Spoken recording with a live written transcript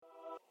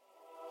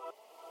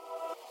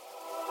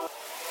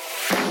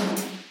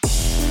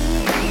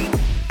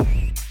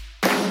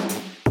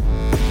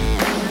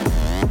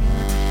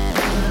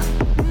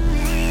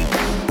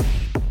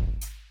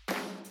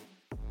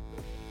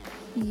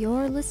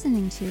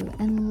listening to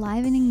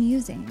Enlivening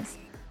Musings,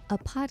 a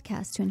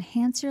podcast to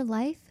enhance your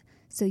life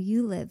so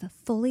you live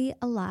fully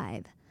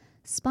alive.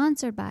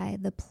 Sponsored by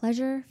the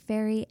Pleasure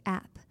Fairy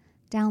app.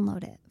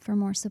 Download it for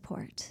more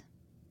support.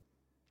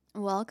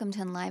 Welcome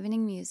to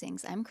Enlivening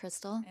Musings. I'm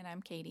Crystal. And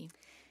I'm Katie.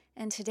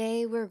 And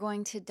today we're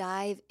going to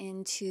dive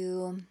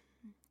into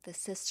the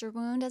sister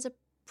wound as a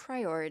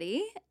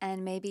priority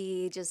and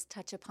maybe just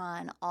touch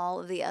upon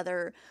all of the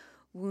other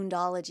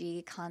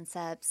woundology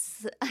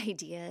concepts,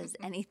 ideas,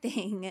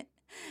 anything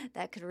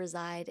that could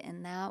reside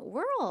in that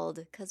world,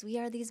 because we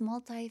are these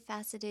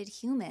multifaceted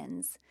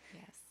humans,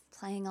 Yes,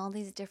 playing all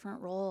these different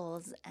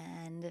roles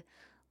and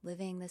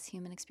living this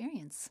human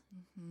experience.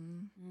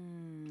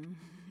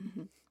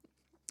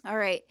 All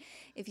right.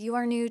 If you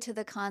are new to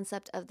the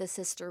concept of the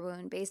sister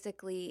wound,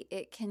 basically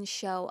it can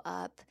show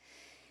up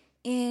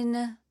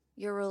in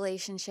your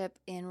relationship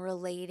in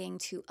relating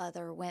to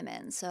other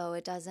women. So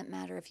it doesn't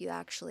matter if you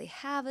actually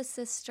have a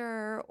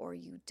sister or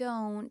you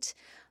don't.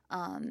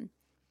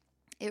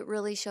 It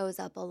really shows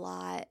up a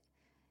lot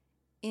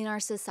in our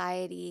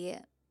society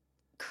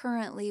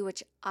currently,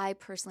 which I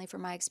personally,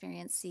 from my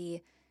experience,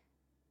 see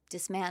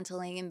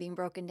dismantling and being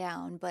broken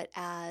down, but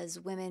as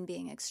women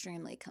being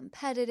extremely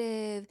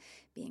competitive,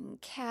 being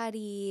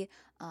catty.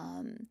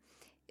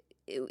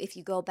 If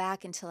you go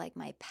back into like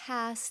my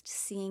past,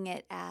 seeing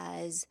it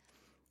as,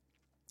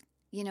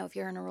 you know, if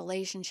you're in a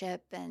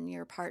relationship and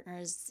your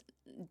partner's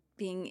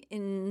being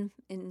in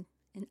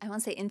I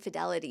won't say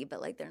infidelity,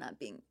 but like they're not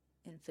being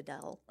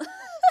infidel.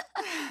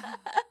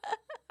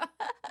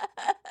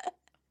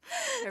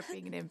 they're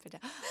being an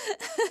infidel.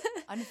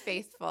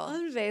 Unfaithful.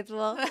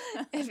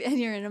 And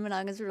you're in a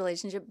monogamous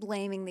relationship,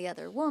 blaming the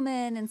other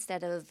woman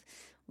instead of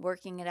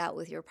working it out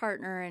with your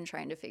partner and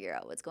trying to figure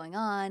out what's going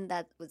on.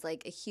 That was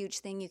like a huge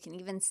thing. You can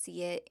even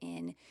see it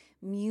in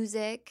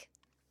music.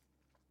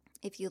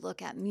 If you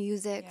look at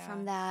music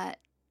from that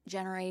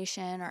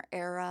generation or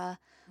era,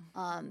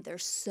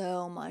 there's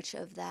so much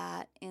of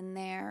that in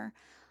there.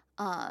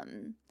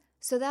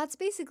 So that's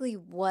basically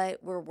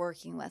what we're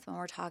working with when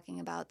we're talking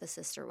about the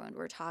sister wound.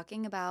 We're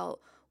talking about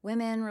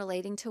women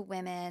relating to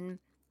women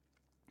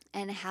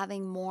and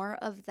having more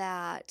of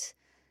that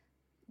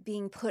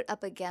being put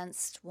up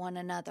against one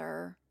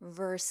another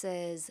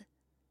versus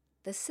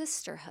the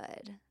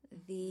sisterhood,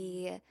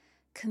 the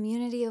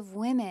community of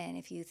women.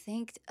 If you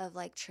think of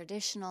like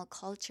traditional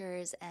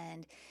cultures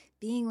and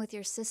being with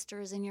your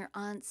sisters and your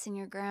aunts and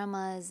your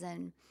grandmas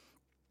and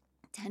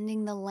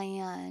tending the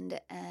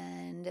land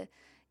and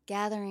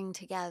gathering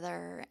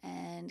together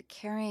and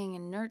caring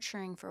and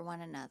nurturing for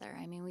one another.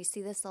 I mean, we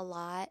see this a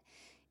lot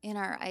in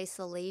our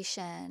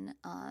isolation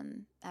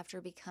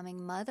after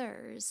becoming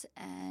mothers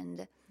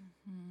and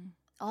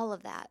all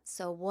of that.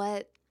 So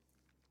what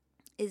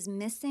is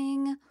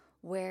missing,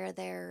 where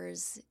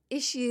there's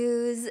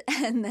issues,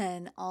 and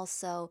then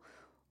also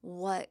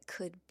what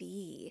could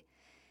be.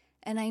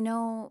 And I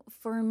know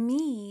for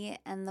me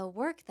and the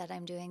work that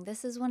I'm doing,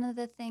 this is one of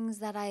the things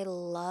that I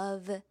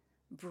love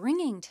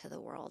bringing to the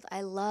world.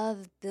 I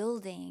love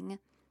building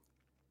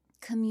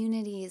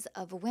communities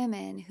of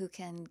women who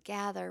can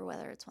gather,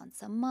 whether it's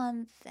once a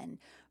month and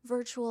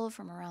virtual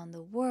from around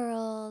the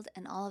world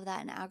and all of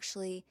that, and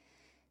actually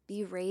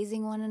be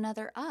raising one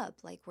another up.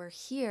 Like we're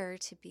here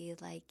to be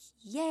like,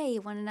 yay,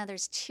 one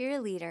another's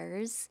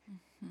cheerleaders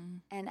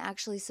and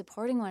actually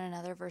supporting one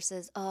another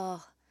versus,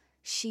 oh,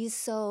 she's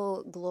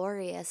so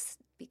glorious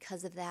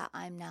because of that,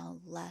 I'm now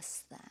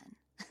less than.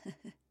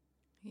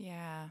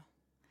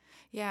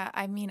 Yeah,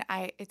 I mean,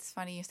 it's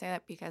funny you say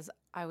that because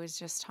I was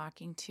just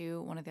talking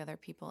to one of the other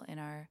people in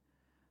our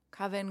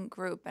coven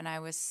group, and I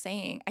was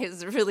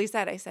really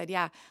sad. I said,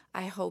 yeah,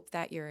 I hope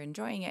that you're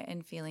enjoying it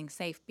and feeling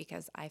safe,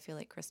 because I feel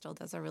like Crystal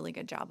does a really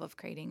good job of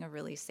creating a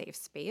really safe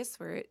space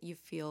where you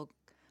feel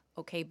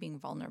okay being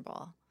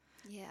vulnerable.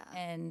 Yeah.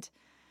 And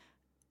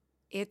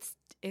it's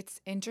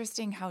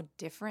interesting how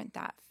different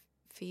that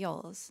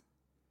feels,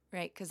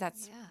 right? Because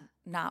that's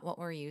not what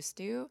we're used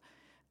to.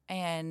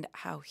 And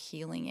how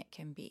healing it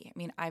can be. I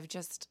mean,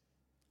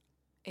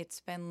 it's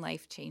been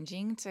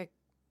life-changing to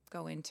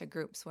go into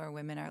groups where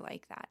women are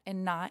like that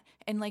and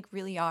like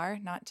really are,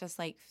 not just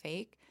like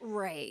fake.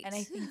 Right. And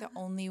I think the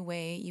only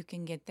way you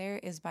can get there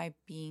is by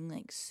being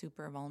like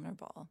super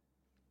vulnerable.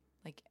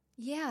 Like,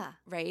 yeah.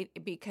 Right?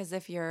 Because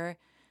if you're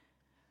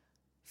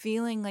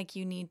feeling like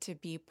you need to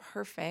be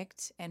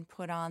perfect and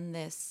put on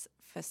this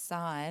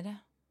facade,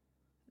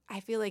 I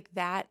feel like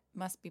that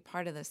must be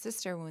part of the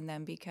sister wound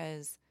then,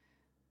 because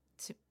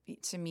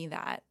to me,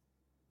 that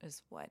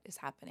is what is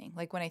happening.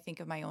 Like when I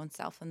think of my own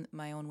self and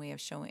my own way of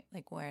showing,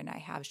 like when I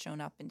have shown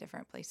up in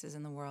different places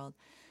in the world,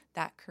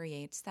 that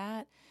creates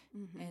that,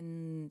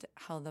 and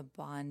how the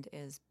bond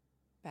is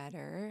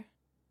better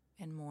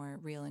and more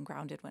real and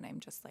grounded when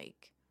I'm just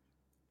like,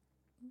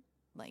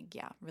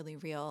 really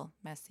real,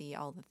 messy,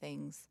 all the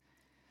things.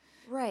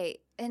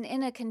 Right. And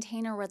in a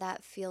container where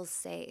that feels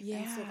safe. Yeah.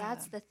 And so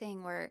that's the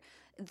thing where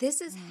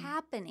this is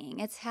happening.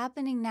 It's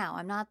happening now.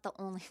 I'm not the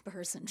only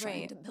person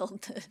trying to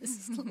build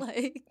this.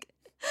 Like,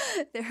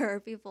 there are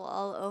people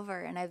all over.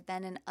 And I've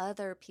been in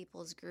other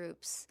people's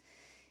groups,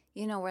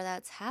 where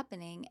that's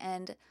happening.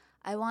 And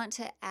I want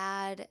to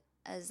add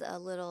as a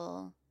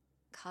little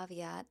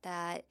caveat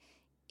that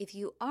if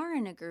you are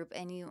in a group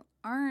and you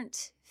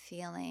aren't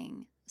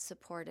feeling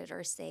supported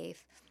or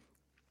safe,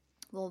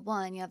 well,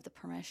 one, you have the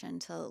permission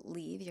to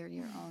leave. You're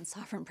your own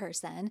sovereign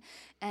person.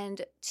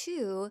 And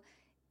two,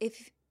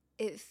 if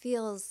it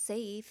feels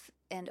safe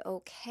and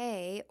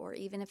okay, or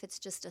even if it's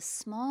just a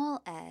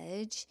small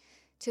edge,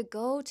 to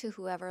go to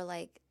whoever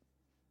like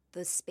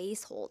the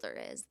space holder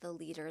is, the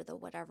leader, the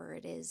whatever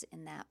it is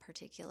in that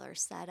particular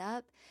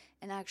setup,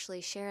 and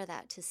actually share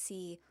that to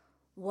see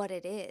what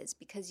it is.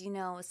 Because,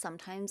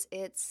 sometimes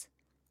it's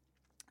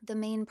the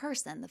main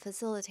person, the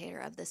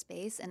facilitator of the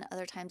space, and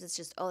other times it's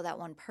just, oh, that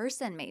one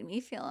person made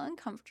me feel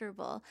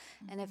uncomfortable.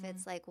 Mm-hmm. And if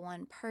it's like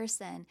one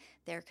person,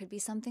 there could be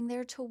something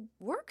there to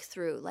work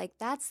through. Like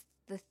that's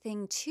the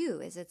thing too,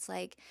 is it's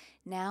like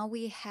now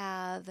we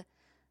have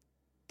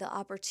the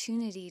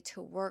opportunity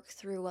to work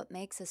through what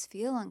makes us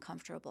feel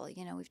uncomfortable.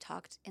 We've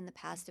talked in the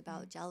past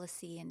about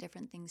jealousy and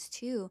different things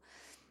too.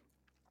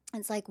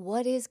 It's like,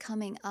 what is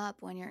coming up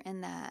when you're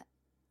in that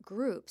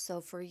group?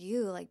 So for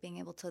you, like being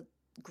able to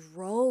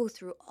grow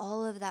through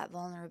all of that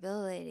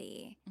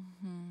vulnerability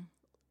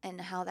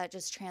and how that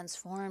just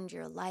transformed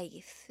your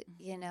life,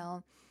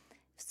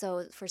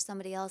 So for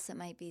somebody else, it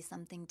might be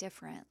something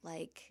different,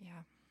 like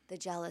the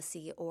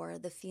jealousy or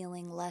the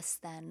feeling less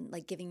than,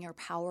 like giving your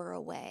power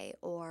away,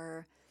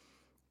 or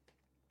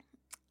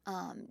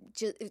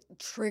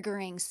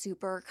triggering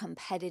super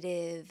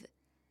competitive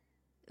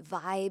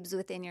vibes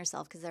within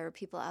yourself, because there are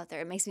people out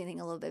there. It makes me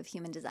think a little bit of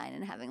human design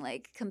and having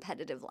like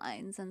competitive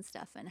lines and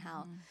stuff, and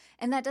how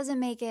and that doesn't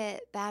make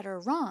it bad or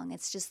wrong.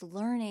 It's just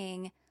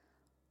learning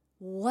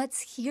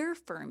what's here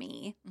for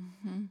me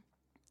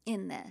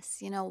in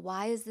this.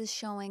 Why is this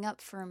showing up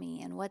for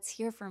me, and what's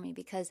here for me?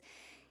 Because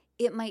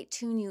it might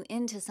tune you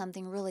into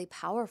something really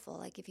powerful.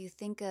 Like if you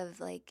think of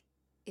like,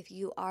 if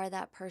you are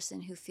that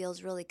person who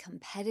feels really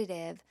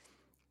competitive,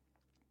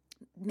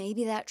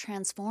 maybe that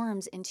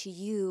transforms into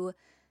you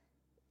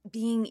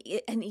being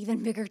an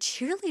even bigger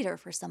cheerleader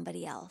for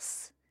somebody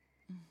else,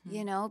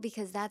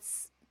 because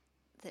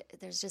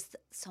there's just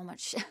so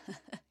much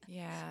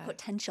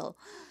potential.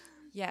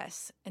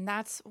 Yes. And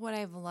that's what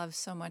I've loved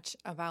so much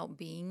about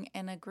being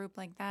in a group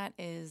like that,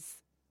 is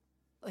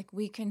like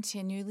we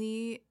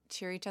continually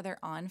cheer each other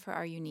on for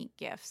our unique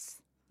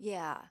gifts.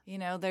 Yeah.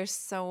 There's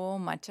so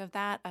much of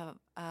that,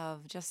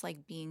 of just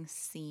like being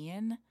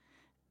seen,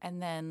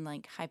 and then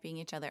like hyping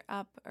each other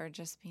up, or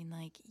just being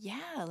like,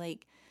 yeah,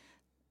 like,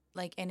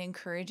 and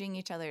encouraging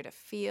each other to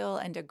feel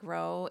and to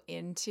grow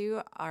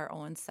into our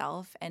own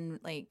self. And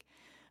like,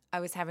 I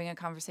was having a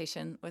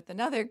conversation with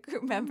another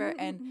group member,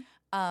 and,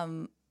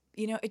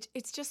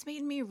 it's just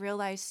made me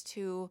realize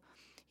too,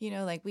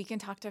 like we can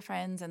talk to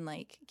friends and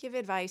like give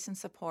advice and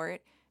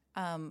support.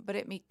 But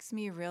it makes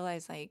me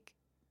realize like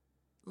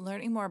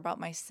learning more about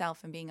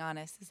myself and being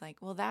honest is like,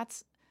 well,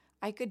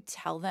 I could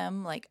tell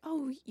them like,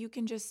 oh, you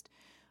can just,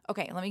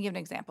 okay, let me give an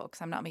example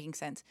because I'm not making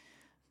sense.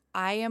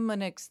 I am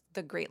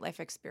the great life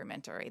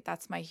experimenter, right?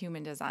 That's my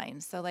human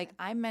design. So like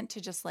I'm meant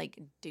to just like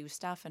do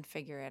stuff and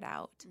figure it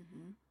out.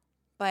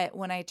 But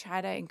when I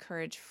try to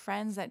encourage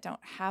friends that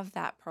don't have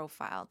that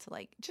profile to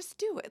like, just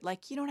do it.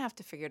 Like you don't have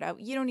to figure it out.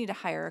 You don't need to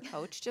hire a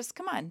coach. Just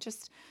come on,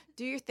 just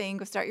do your thing.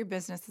 Go start your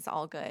business. It's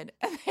all good.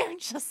 And they're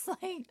just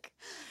like,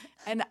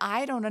 and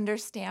I don't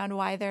understand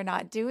why they're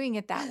not doing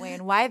it that way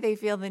and why they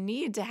feel the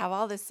need to have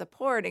all this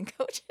support and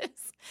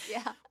coaches.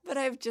 Yeah. But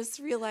I've just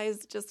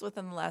realized just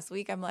within the last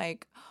week, I'm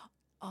like,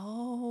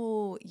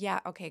 oh,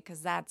 yeah, okay,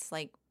 because that's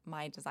like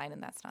my design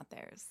and that's not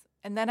theirs.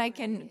 And then I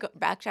can go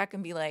backtrack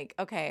and be like,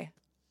 okay,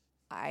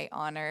 I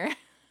honor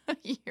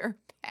your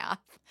path.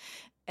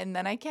 And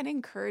then I can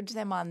encourage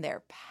them on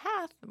their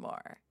path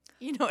more.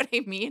 You know what I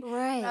mean?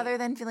 Right. Rather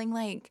than feeling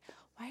like,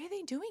 why are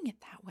they doing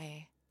it that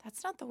way?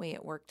 That's not the way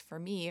it worked for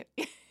me.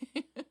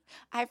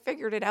 I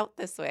figured it out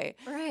this way.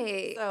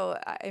 Right. So,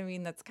 I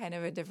mean, that's kind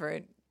of a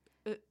different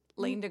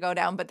lane to go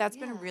down, but that's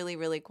been really,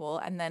 really cool.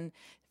 And then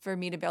for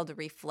me to be able to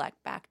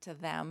reflect back to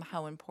them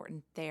how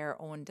important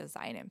their own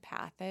design and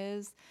path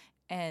is,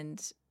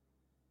 and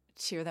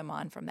cheer them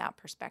on from that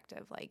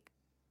perspective. Like,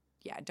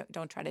 yeah,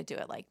 don't try to do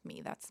it like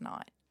me. That's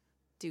not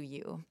do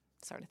you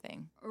sort of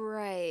thing.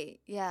 Right.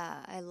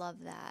 Yeah, I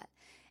love that.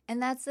 And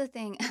that's the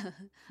thing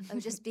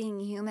of just being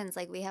humans.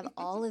 Like we have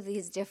all of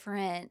these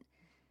different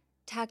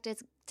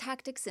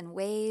tactics and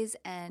ways.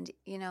 And,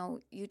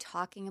 you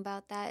talking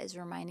about that is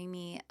reminding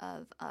me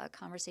of a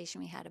conversation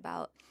we had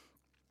about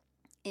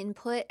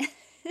input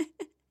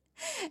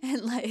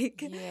and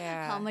like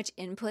how much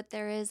input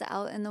there is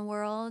out in the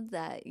world,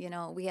 that,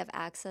 we have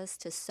access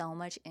to so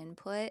much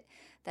input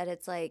that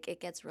it's like it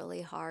gets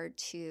really hard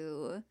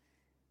to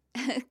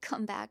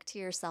come back to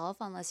yourself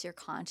unless you're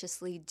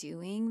consciously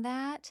doing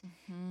that.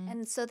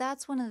 And so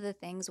that's one of the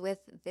things with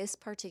this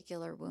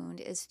particular wound,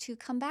 is to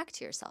come back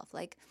to yourself.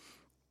 Like,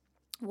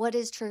 what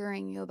is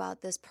triggering you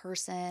about this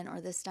person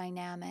or this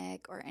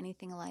dynamic or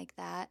anything like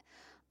that?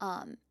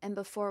 And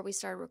before we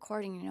started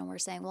recording, we're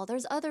saying, well,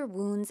 there's other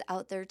wounds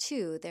out there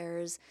too.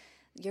 There's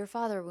your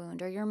father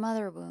wound or your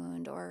mother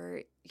wound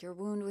or your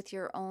wound with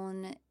your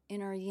own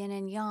inner yin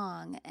and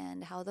yang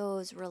and how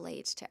those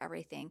relate to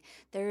everything.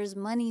 There's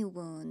money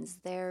wounds.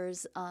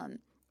 There's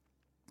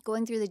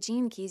going through the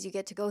gene keys, you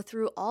get to go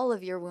through all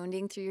of your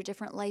wounding through your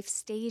different life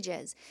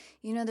stages.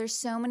 There's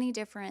so many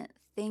different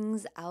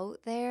things out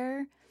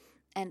there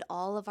and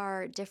all of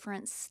our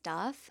different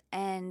stuff.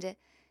 And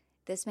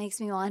this makes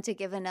me want to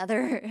give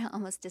another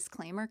almost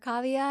disclaimer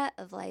caveat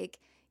of like,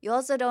 you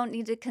also don't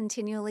need to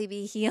continually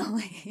be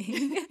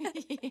healing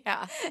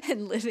Yeah.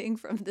 and living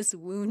from this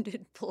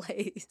wounded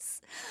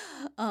place.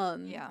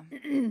 Yeah.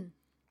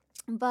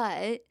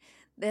 But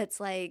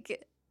that's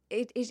like,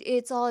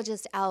 it's all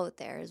just out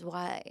there is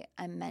why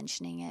I'm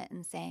mentioning it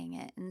and saying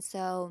it. And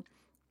so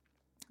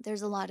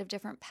there's a lot of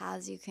different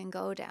paths you can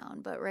go down.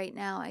 But right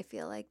now I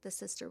feel like the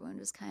sister wound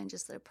was kind of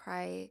just a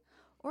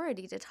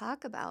priority to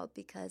talk about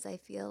because I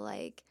feel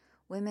like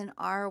women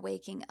are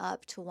waking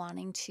up to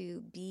wanting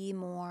to be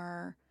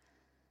more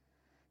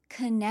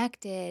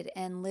connected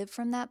and live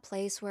from that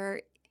place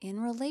where in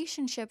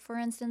relationship, for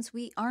instance,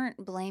 we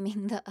aren't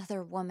blaming the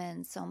other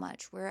woman so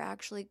much. We're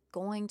actually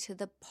going to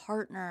the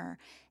partner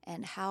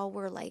and how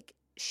we're like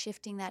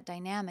shifting that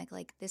dynamic.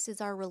 Like this is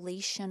our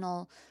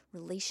relationship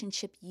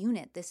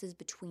unit. This is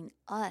between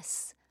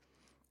us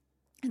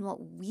and what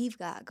we've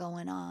got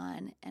going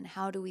on and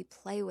how do we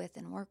play with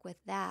and work with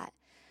that.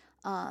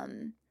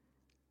 And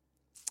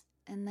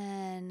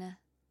then,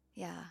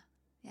 yeah,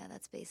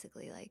 that's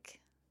basically like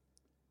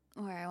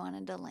where I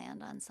wanted to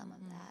land on some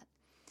of that.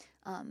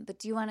 But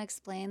do you want to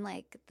explain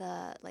like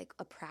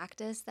a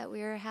practice that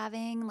we were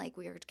having? Like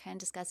we were kind of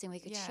discussing, we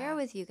could share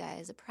with you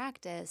guys a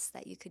practice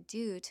that you could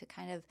do to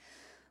kind of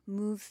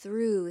move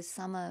through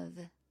some of.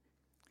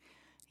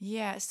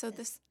 Yeah. So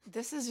this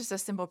is just a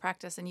simple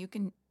practice, and you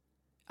can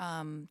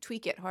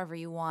tweak it however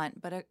you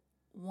want. But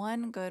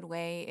one good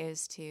way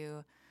is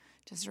to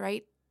just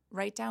write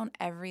down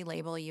every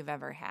label you've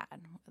ever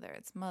had, whether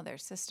it's mother,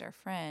 sister,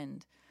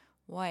 friend,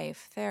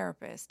 wife,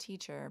 therapist,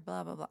 teacher,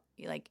 blah, blah, blah.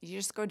 Like you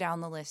just go down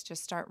the list,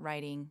 just start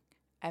writing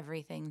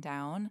everything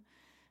down,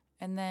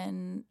 and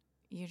then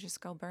you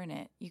just go burn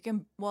it. You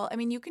can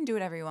do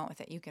whatever you want with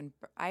it.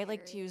 I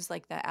like to use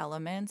like the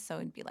elements. So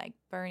it'd be like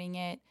burning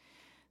it,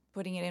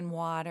 putting it in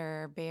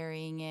water,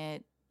 burying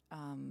it.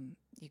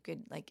 You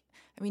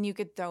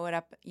could throw it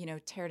up,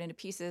 tear it into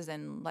pieces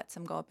and let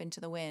some go up into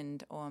the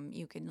wind.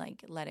 You can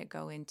like let it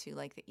go into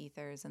like the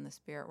ethers and the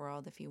spirit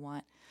world if you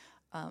want.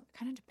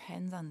 Kind of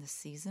depends on the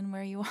season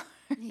where you are.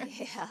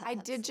 Yeah, I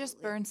did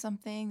just burn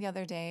something the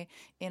other day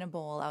in a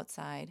bowl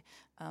outside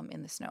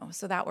in the snow.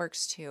 So that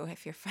works too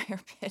if your fire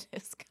pit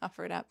is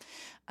covered up.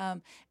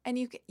 And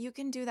you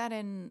can do that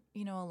in,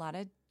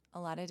 a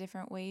lot of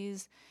different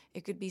ways.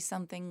 It could be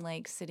something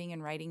like sitting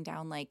and writing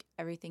down like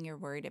everything you're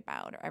worried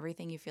about or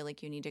everything you feel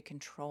like you need to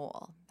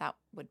control. That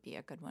would be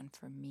a good one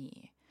for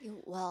me.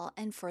 Well,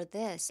 and for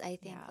this, I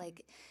think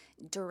like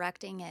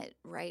directing it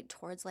right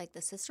towards like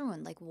the sister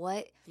one, like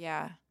what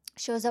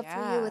shows up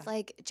for you with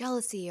like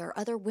jealousy or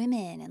other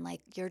women and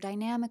like your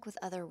dynamic with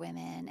other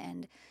women.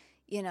 And,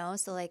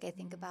 so like I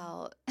think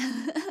about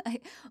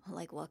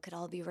like what could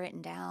all be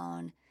written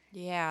down.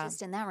 Yeah.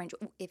 Just in that range.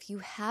 If you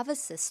have a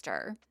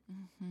sister,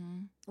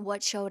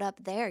 what showed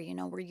up there?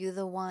 Were you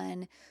the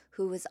one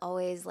who was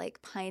always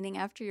like pining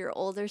after your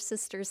older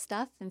sister's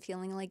stuff and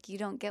feeling like you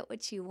don't get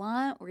what you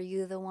want? Were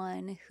you the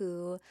one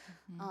who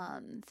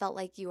felt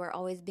like you were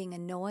always being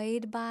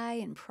annoyed by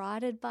and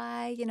prodded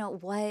by?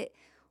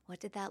 What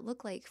did that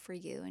look like for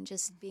you? And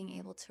just being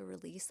able to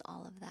release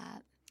all of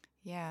that.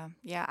 Yeah.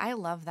 Yeah. I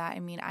love that.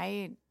 I mean,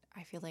 I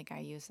feel like I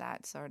use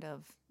that sort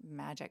of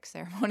magic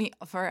ceremony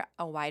for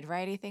a wide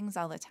variety of things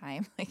all the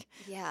time. Like,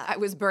 I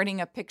was burning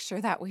a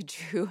picture that we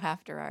drew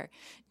after our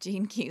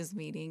Gene Keys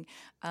meeting.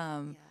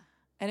 And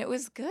it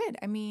was good.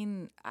 I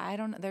mean, I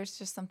don't know. There's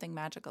just something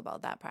magical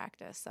about that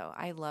practice. So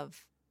I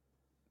love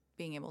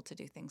being able to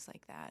do things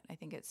like that. I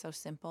think it's so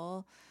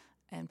simple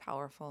and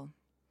powerful.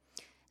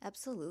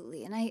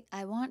 Absolutely. And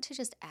I want to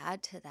just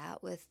add to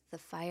that with the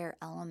fire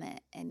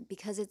element. And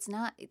because it's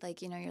not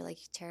like, you're like,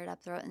 you tear it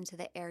up, throw it into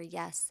the air.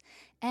 Yes.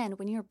 And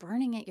when you're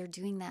burning it, you're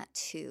doing that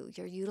too.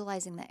 You're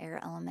utilizing the air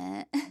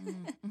element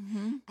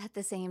at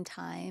the same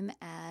time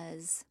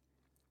as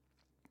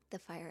the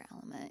fire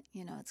element.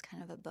 It's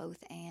kind of a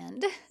both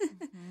and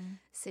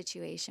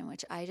situation,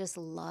 which I just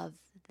love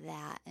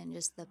that. And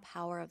just the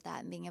power of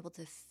that and being able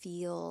to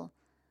feel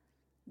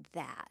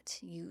that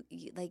you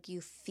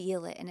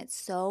feel it, and it's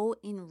so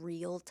in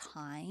real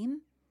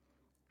time.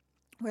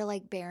 We're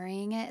like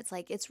burying it. It's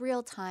like it's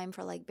real time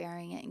for like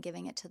burying it and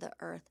giving it to the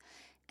earth,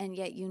 and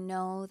yet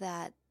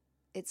that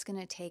it's going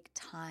to take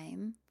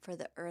time for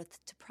the earth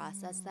to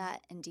process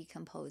that and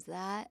decompose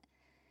that.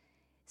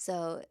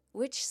 So,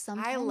 which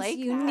sometimes I like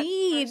you that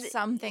need for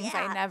some things.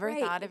 I never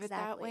thought of it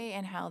that exactly. way,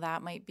 and how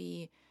that might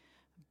be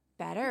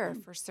better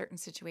for certain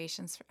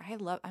situations. I'm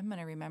going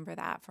to remember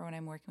that for when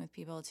I'm working with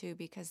people too,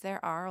 because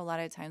there are a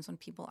lot of times when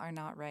people are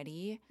not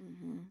ready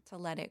to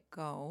let it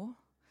go.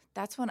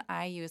 That's when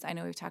I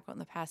know we've talked about in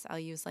the past, I'll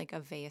use like a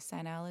vase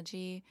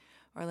analogy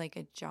or like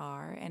a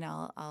jar, and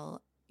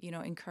I'll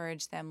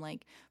encourage them,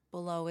 like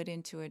blow it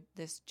into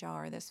this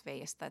jar, this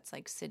vase that's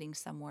like sitting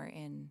somewhere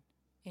in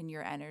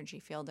your energy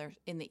field or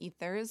in the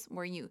ethers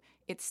where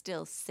it's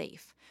still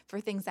safe for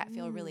things that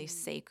feel really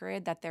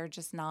sacred, that they're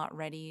just not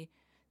ready.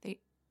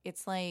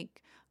 It's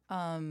like,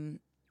 because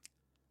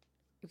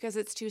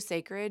it's too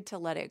sacred to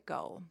let it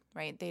go,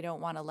 right? They don't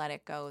want to let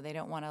it go. They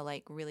don't want to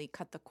like really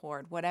cut the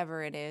cord,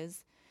 whatever it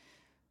is.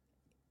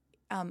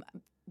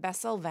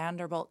 Bessel van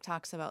der Kolk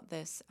talks about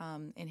this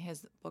in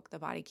his book, The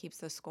Body Keeps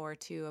the Score,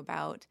 too,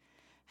 about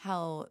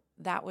how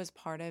that was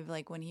part of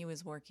like when he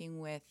was working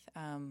with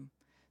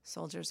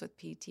soldiers with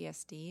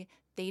PTSD.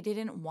 They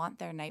didn't want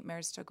their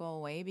nightmares to go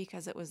away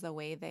because it was the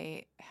way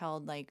they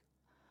held like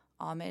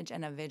homage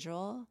and a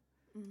vigil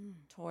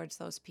towards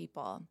those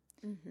people.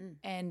 Mm-hmm.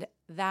 And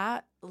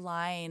that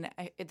line,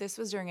 this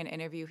was during an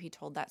interview. He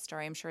told that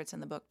story. I'm sure it's in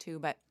the book too,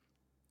 but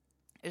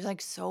it was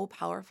like so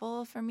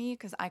powerful for me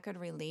because I could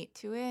relate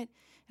to it.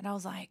 And I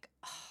was like,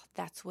 oh,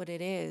 that's what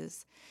it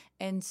is.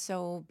 And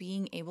so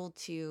being able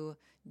to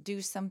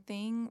do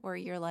something where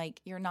you're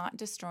like, you're not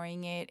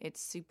destroying it.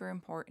 It's super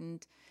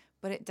important,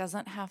 but it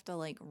doesn't have to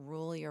like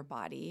rule your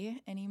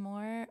body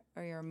anymore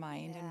or your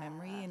mind and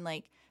memory, and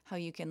like how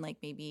you can like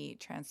maybe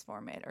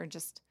transform it or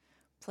just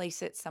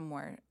place it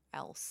somewhere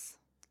else.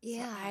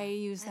 Yeah. So I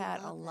use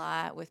that a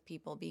lot with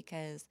people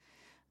because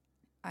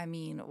I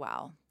mean,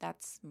 wow,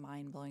 that's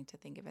mind-blowing to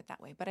think of it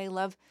that way. But I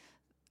love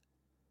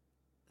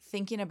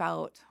thinking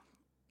about,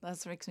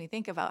 that makes me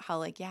think about how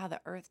like, yeah,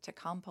 the earth, to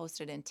compost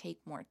it and take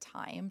more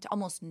time to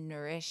almost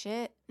nourish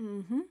it.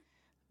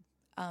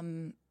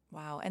 Mm-hmm.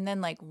 Wow. And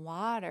then like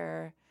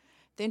water,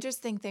 the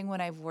interesting thing when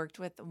I've worked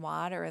with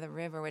water or the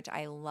river, which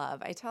I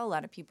love, I tell a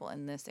lot of people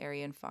in this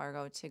area in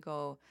Fargo to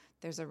go,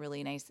 there's a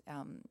really nice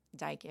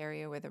dike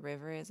area where the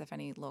river is. If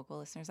any local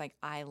listeners, like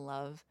I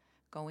love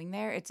going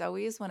there. It's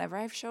always whenever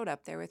I've showed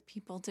up there with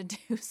people to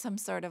do some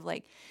sort of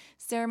like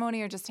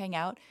ceremony or just hang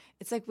out,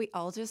 it's like we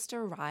all just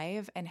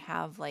arrive and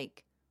have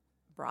like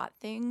brought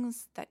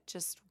things that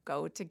just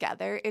go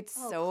together. It's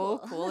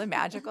cool and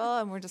magical.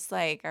 And we're just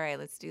like, all right,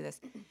 let's do this.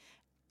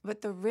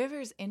 But the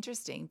river's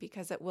interesting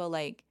because it will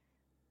like,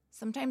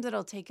 sometimes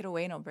it'll take it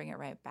away and it'll bring it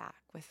right back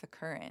with the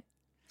current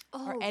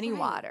or any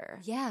water.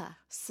 Yeah.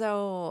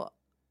 So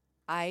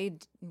I'm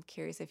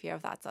curious if you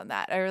have thoughts on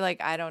that, or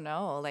like, I don't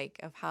know, like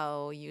of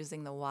how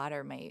using the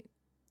water might,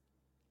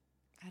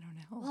 I don't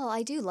know. Well,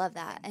 I do love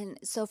that. And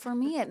so for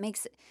me, it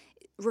makes,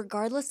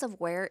 regardless of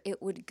where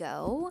it would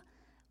go,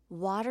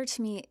 water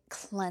to me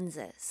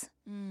cleanses.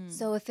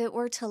 So if it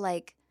were to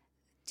like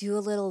do a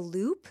little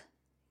loop,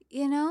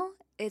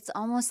 it's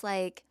almost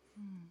like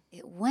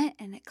it went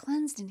and it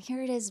cleansed and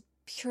here it is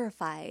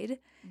purified.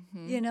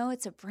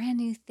 It's a brand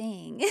new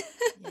thing.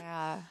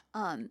 Yeah.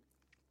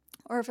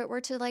 Or if it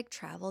were to like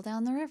travel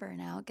down the river,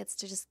 now it gets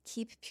to just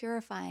keep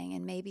purifying,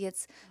 and maybe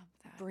it's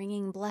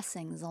bringing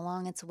blessings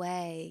along its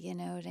way. You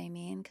know what I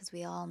mean? Because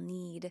we all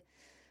need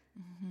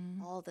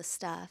all the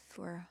stuff.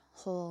 We're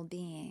whole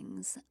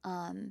beings.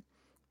 And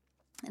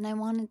I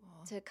wanted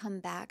to come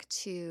back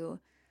to,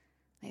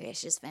 maybe I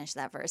should just finish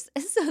that verse.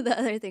 So the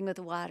other thing with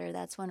water,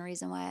 that's one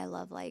reason why I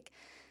love like,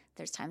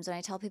 there's times when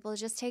I tell people to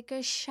just take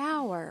a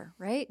shower,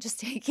 right?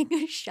 Just taking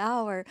a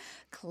shower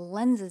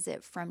cleanses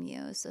it from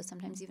you. So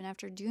sometimes even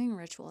after doing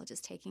ritual,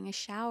 just taking a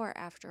shower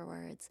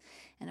afterwards.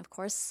 And of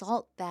course,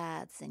 salt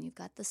baths. And you've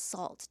got the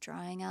salt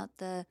drying out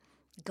the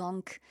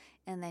gunk.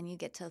 And then you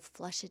get to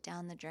flush it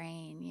down the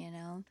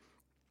drain,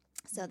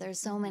 So there's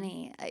so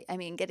many, I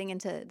mean, getting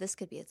into, this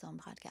could be its own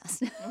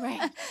podcast.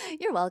 Right.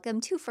 You're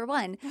welcome, 2 for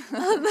 1.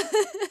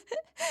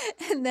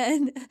 And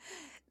then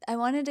I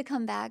wanted to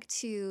come back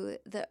to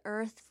the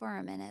earth for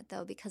a minute,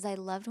 though, because I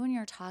loved when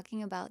you're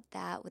talking about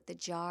that with the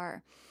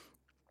jar.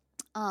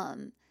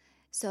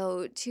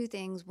 So 2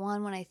 things.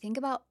 One, when I think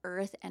about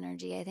earth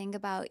energy, I think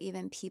about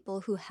even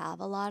people who have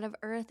a lot of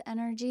earth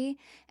energy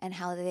and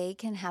how they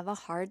can have a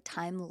hard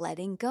time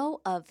letting go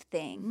of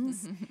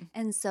things.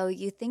 And so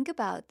you think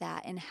about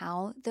that and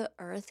how the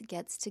earth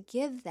gets to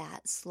give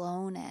that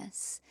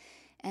slowness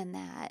and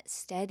that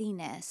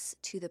steadiness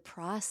to the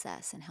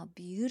process and how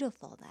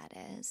beautiful that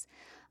is.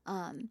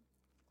 And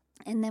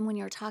then when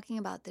you were talking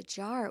about the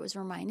jar, it was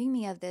reminding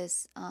me of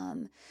this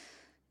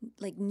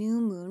like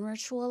new moon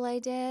ritual I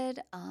did.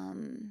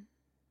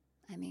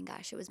 I mean,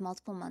 gosh, it was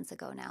multiple months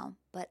ago now,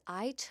 but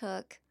I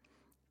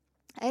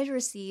had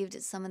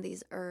received some of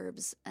these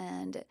herbs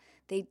and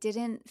they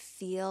didn't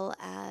feel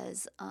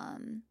as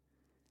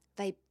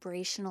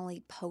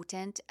vibrationally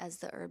potent as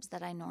the herbs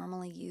that I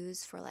normally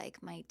use for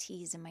like my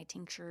teas and my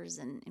tinctures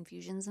and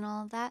infusions and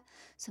all of that.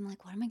 So I'm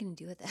like, what am I going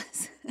to do with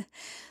this?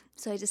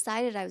 So I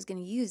decided I was going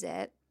to use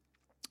it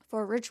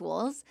for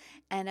rituals.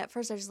 And at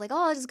first I was just like,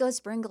 I'll just go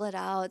sprinkle it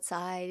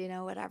outside,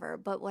 whatever.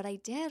 But what I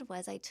did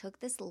was I took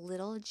this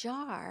little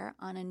jar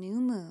on a new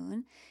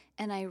moon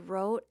and I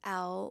wrote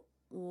out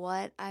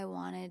what I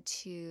wanted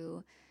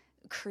to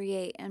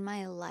create in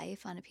my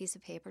life on a piece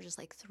of paper, just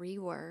like 3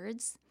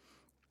 words.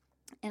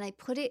 And I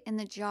put it in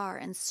the jar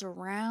and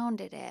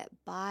surrounded it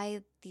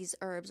by these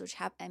herbs, which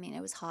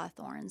it was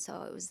hawthorn,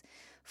 so it was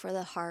for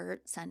the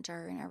heart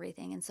center and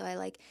everything. And so I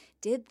like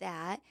did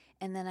that,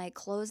 and then I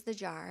closed the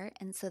jar,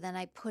 and so then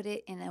I put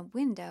it in a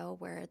window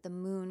where the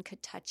moon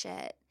could touch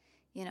it,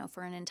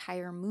 for an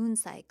entire moon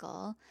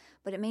cycle.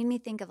 But it made me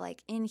think of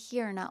like in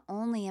here, not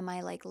only am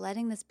I like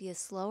letting this be a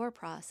slower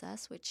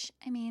process, which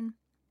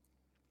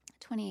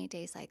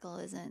 28-day cycle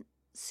isn't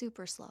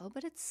super slow,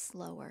 but it's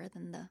slower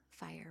than the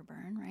fire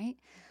burn, right?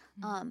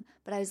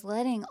 But I was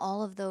letting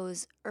all of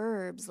those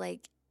herbs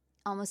like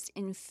almost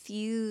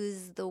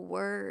infuse the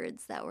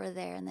words that were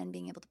there, and then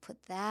being able to put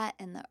that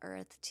in the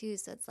earth too.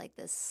 So it's like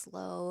this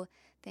slow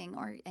thing,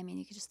 or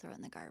you could just throw it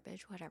in the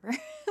garbage, whatever,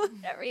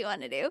 whatever you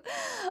want to do.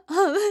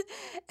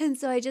 And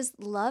so I just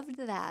loved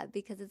that,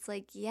 because it's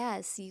like,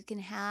 yes, you can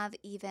have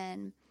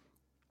even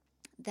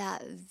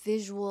that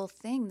visual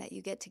thing that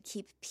you get to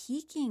keep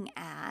peeking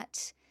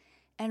at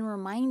and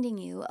reminding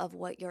you of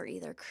what you're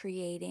either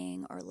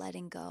creating or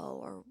letting go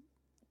or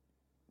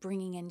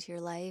bringing into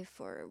your life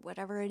or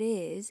whatever it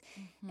is.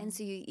 Mm-hmm. And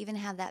so you even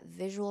have that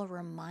visual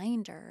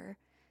reminder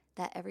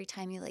that every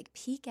time you like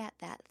peek at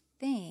that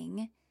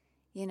thing,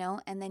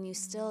 and then you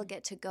still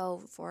get to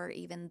go for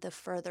even the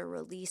further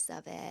release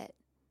of it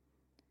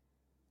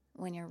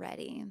when you're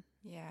ready.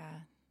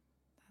 Yeah,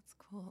 that's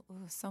cool.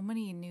 Ooh, so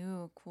many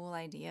new cool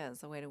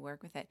ideas, a way to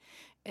work with it.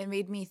 It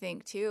made me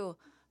think too,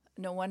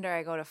 no wonder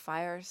I go to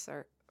fires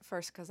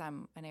first, because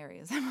I'm an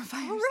Aries. I'm a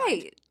fire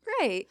sign.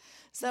 Right.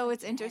 So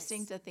it's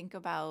interesting to think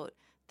about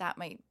that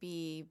might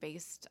be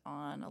based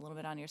on a little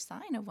bit on your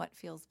sign of what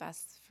feels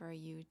best for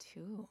you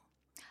too.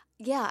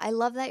 Yeah, I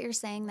love that you're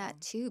saying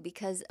that too,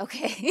 because,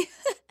 okay,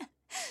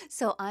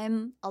 so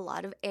I'm a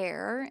lot of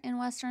air in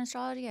Western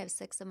astrology. I have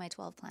 6 of my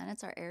 12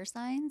 planets are air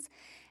signs.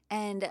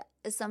 And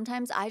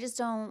sometimes I just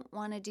don't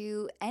want to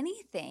do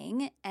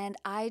anything, and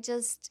I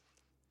just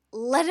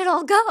let it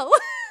all go.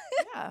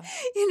 Yeah.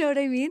 You know what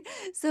I mean?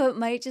 So it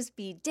might just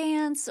be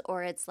dance,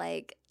 or it's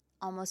like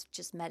almost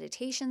just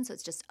meditation. So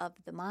it's just of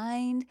the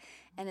mind,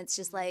 and it's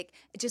just like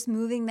just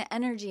moving the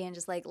energy and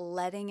just like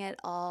letting it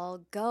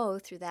all go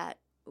through that,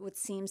 what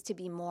seems to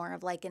be more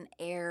of like an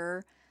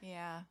air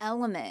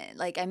element.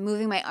 Like I'm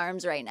moving my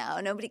arms right now.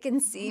 Nobody can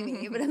see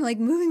me, but I'm like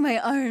moving my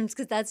arms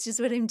because that's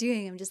just what I'm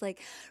doing. I'm just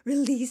like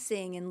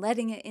releasing and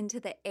letting it into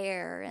the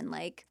air and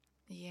like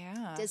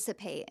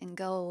dissipate and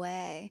go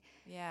away.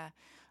 Yeah.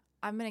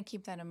 I'm going to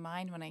keep that in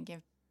mind when I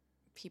give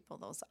people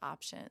those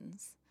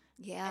options.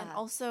 Yeah. And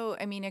also,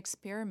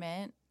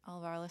 experiment, all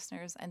of our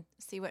listeners, and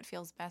see what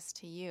feels best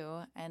to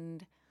you.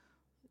 And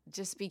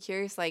just be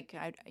curious, like,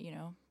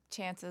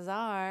 chances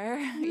are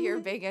your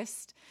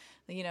biggest,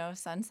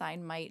 sun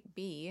sign might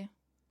be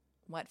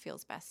what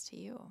feels best to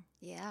you.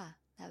 Yeah,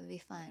 that would be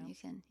fun. You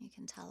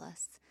can tell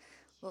us.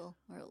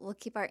 We'll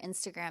keep our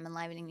Instagram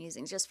Enlivening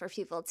Musings just for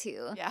people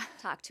to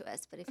talk to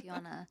us. But if you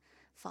want to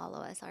follow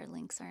us, our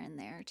links are in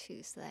there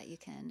too, so that you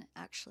can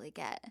actually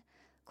get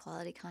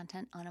quality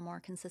content on a more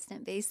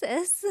consistent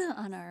basis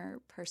on our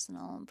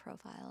personal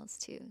profiles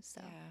too.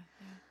 So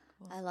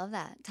cool. I love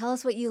that. Tell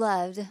us what you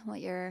loved, what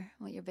your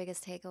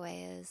biggest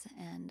takeaway is,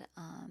 and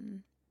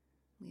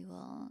we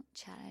will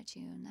chat at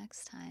you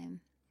next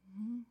time.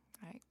 Mm-hmm.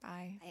 All right,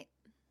 bye. Bye.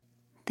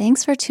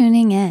 Thanks for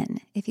tuning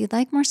in. If you'd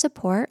like more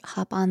support,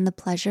 hop on the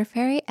Pleasure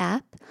Fairy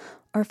app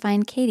or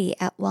find Katie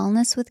at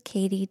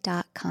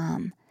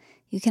wellnesswithkatie.com.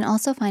 You can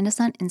also find us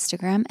on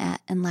Instagram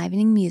at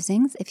Enlivening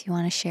Musings if you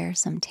want to share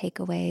some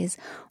takeaways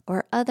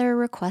or other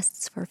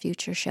requests for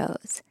future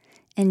shows.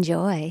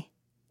 Enjoy!